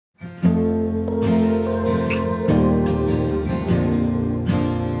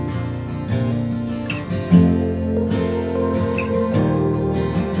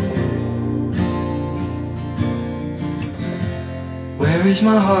is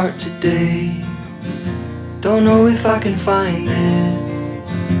my heart today? Don't know if I can find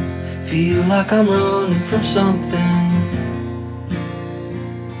it. Feel like I'm running from something.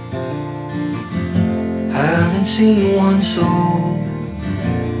 Haven't seen one soul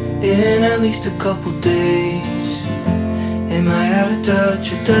in at least a couple days. Am I out of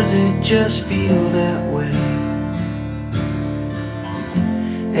touch, or does it just feel that way?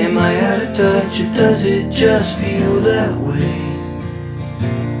 Am I out of touch, or does it just feel that way?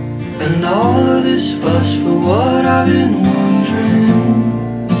 And all of this fuss for what I've been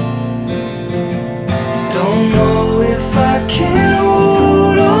wondering. Don't know if I can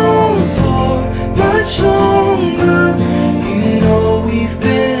hold on for much longer. You know we've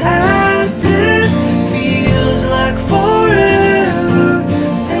been at this, feels like forever.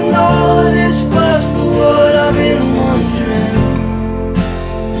 And all of this fuss for what I've been wondering.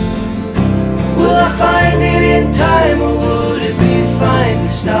 Will I find it in time, or would it be fine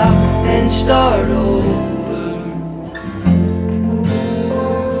to stop and start over?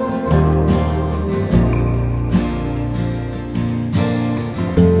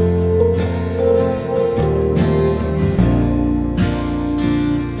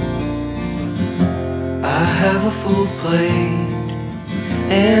 I have a full plate,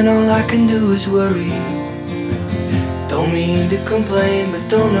 and all I can do is worry. Don't mean to complain, but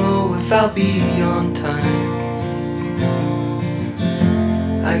don't know if I'll be on time.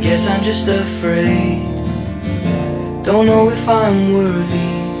 I guess I'm just afraid. Don't know if I'm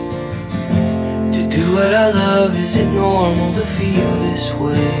worthy to do what I love. Is it normal to feel this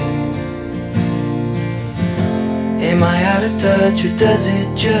way? Am I out of touch, or does it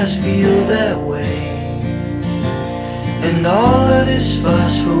just feel that way? And all of this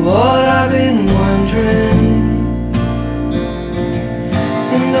fuss for what I've been wondering.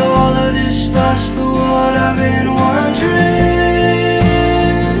 And all of this fuss for what I've been wondering.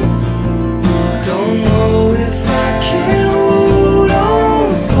 Don't know if I can hold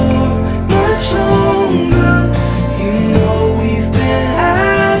on for much longer. You know we've been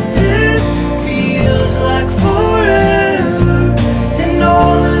at this, feels like forever. And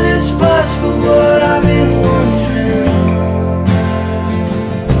all of this fuss for what I've been wondering.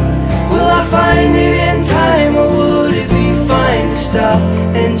 Will I find it in time, or would it be fine to stop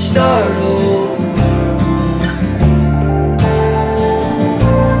and start over?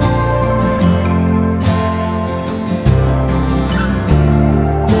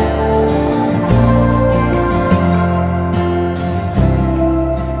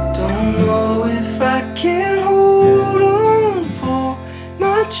 Don't know if I can hold on for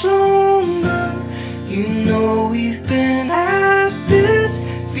much longer. You know we've been at this,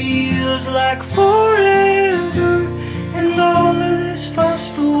 feels like forever. And all of this fuss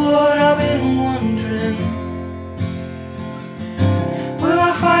for what I've been wondering. Will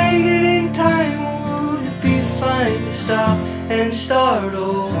I find it in time, or would it be fine to stop and start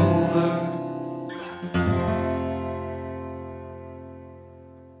over?